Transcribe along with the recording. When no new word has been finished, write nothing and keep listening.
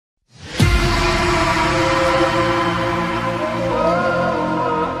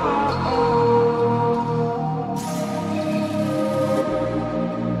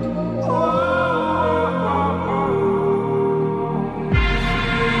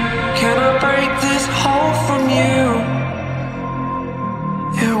break this hole from you,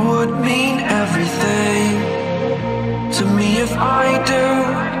 it would mean everything to me if I do.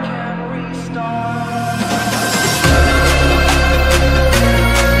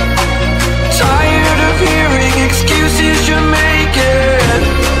 Tired of hearing excuses you're making.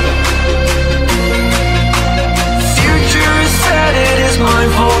 Future is set, it is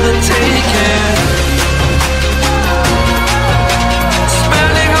mine for the taking.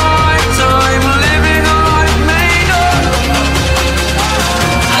 Spending all my time living a life made up.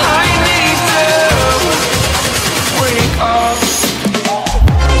 I need to wake up.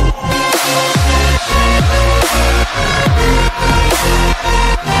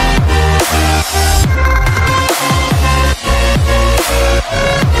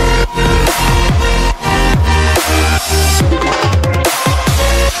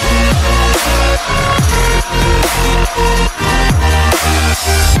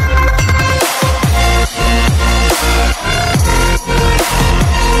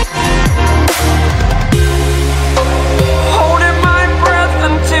 Holding my breath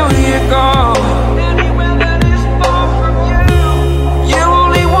until you go. Anywhere that is far from you. You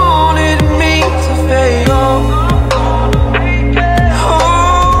only wanted me to fail.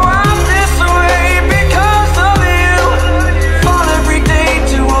 Oh, I'm this way because of you. Fall every day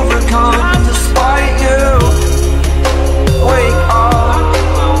to overcome despite you. Wake up.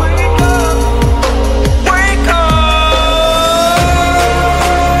 Wake up.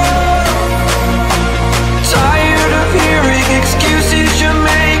 Tired of hearing excuses you're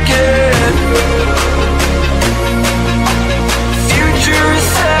making. Future is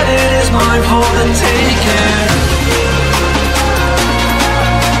set, it is mine for the taking.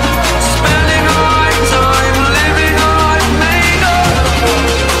 Spending all my time living a life made up.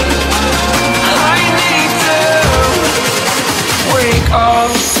 I need to wake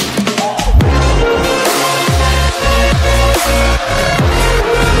up.